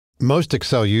Most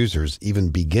Excel users, even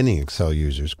beginning Excel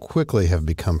users, quickly have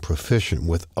become proficient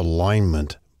with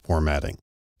alignment formatting.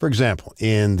 For example,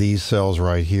 in these cells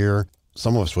right here,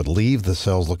 some of us would leave the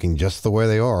cells looking just the way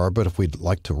they are, but if we'd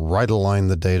like to right align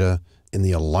the data in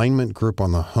the alignment group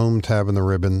on the Home tab in the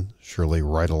ribbon, surely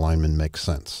right alignment makes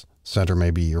sense. Center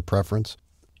may be your preference.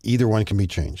 Either one can be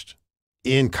changed.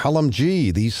 In column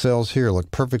G, these cells here look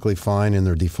perfectly fine in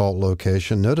their default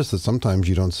location. Notice that sometimes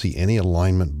you don't see any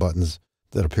alignment buttons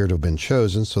that appear to have been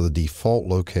chosen, so the default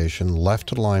location,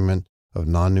 left alignment of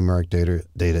non-numeric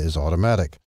data is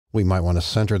automatic. We might want to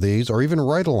center these or even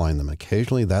right align them.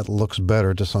 Occasionally that looks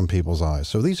better to some people's eyes.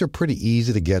 So these are pretty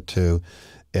easy to get to,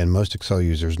 and most Excel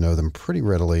users know them pretty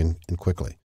readily and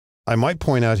quickly. I might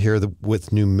point out here that with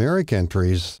numeric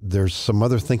entries, there's some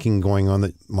other thinking going on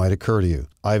that might occur to you.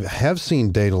 I have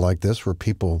seen data like this where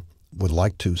people would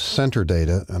like to center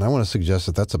data, and I want to suggest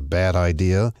that that's a bad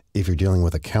idea if you're dealing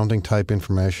with accounting type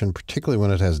information, particularly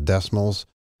when it has decimals.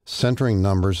 Centering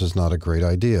numbers is not a great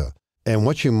idea. And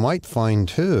what you might find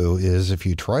too is if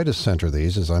you try to center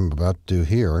these, as I'm about to do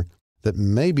here, that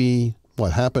maybe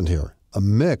what happened here, a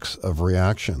mix of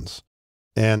reactions.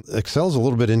 And Excel's a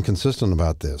little bit inconsistent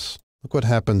about this. Look what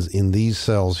happens in these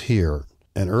cells here.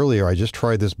 And earlier I just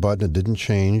tried this button, it didn't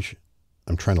change.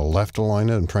 I'm trying to left align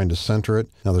it, I'm trying to center it.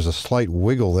 Now there's a slight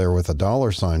wiggle there with a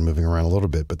dollar sign moving around a little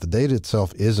bit, but the data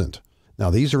itself isn't.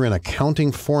 Now these are in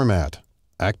accounting format,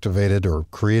 activated or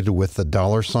created with the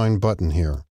dollar sign button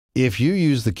here. If you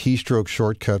use the keystroke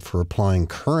shortcut for applying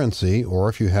currency, or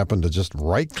if you happen to just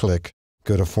right-click,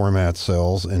 go to Format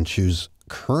Cells and choose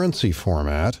Currency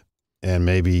Format, and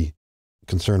maybe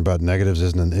concerned about negatives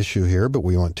isn't an issue here, but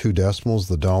we want 2 decimals,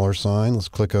 the dollar sign. Let's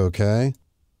click OK.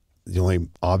 The only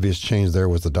obvious change there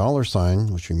was the dollar sign,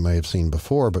 which you may have seen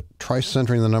before, but try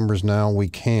centering the numbers now. We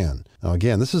can. Now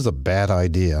again, this is a bad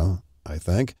idea, I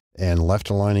think, and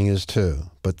left aligning is too.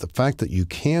 But the fact that you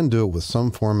can do it with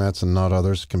some formats and not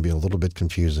others can be a little bit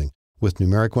confusing. With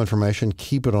numerical information,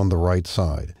 keep it on the right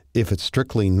side. If it's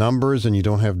strictly numbers and you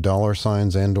don't have dollar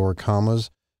signs and or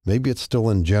commas, maybe it's still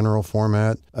in general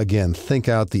format. Again, think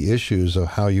out the issues of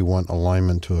how you want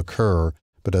alignment to occur.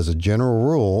 But as a general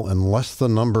rule, unless the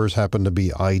numbers happen to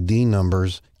be ID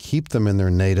numbers, keep them in their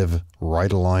native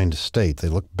right-aligned state. They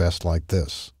look best like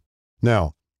this.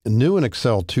 Now, new in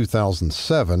Excel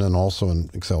 2007 and also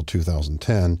in Excel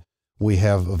 2010, we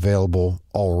have available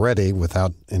already,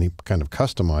 without any kind of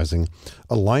customizing,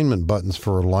 alignment buttons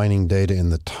for aligning data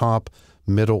in the top,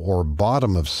 middle, or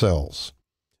bottom of cells.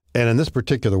 And in this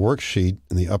particular worksheet,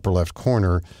 in the upper left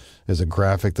corner, is a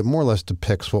graphic that more or less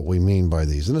depicts what we mean by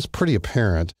these. And it's pretty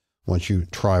apparent once you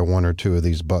try 1 or 2 of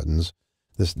these buttons.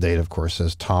 This data, of course,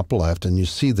 says top left, and you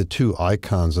see the 2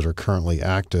 icons that are currently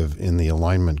active in the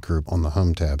alignment group on the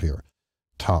Home tab here.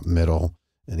 Top, middle,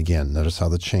 and again, notice how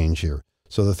the change here.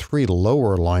 So the 3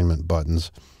 lower alignment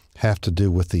buttons have to do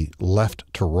with the left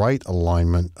to right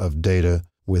alignment of data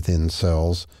within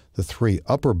cells. The 3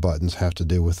 upper buttons have to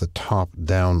do with the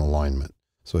top-down alignment.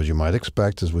 So as you might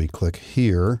expect, as we click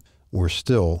here, we're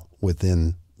still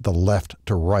within the left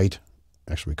to right.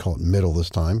 Actually, we call it middle this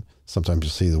time. Sometimes you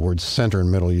see the words center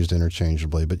and middle used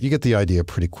interchangeably, but you get the idea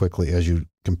pretty quickly as you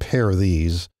compare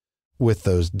these with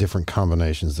those different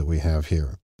combinations that we have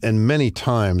here. And many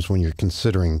times when you're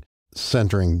considering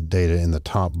centering data in the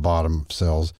top bottom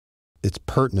cells, it's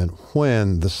pertinent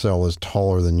when the cell is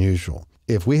taller than usual.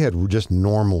 If we had just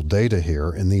normal data here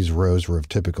and these rows were of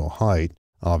typical height,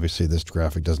 obviously this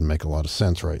graphic doesn't make a lot of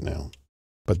sense right now.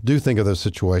 But do think of those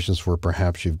situations where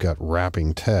perhaps you've got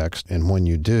wrapping text, and when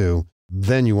you do,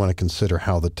 then you want to consider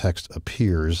how the text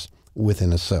appears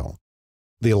within a cell.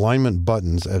 The alignment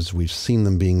buttons, as we've seen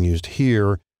them being used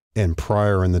here and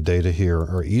prior in the data here,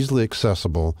 are easily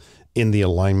accessible in the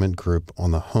alignment group on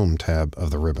the Home tab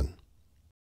of the ribbon.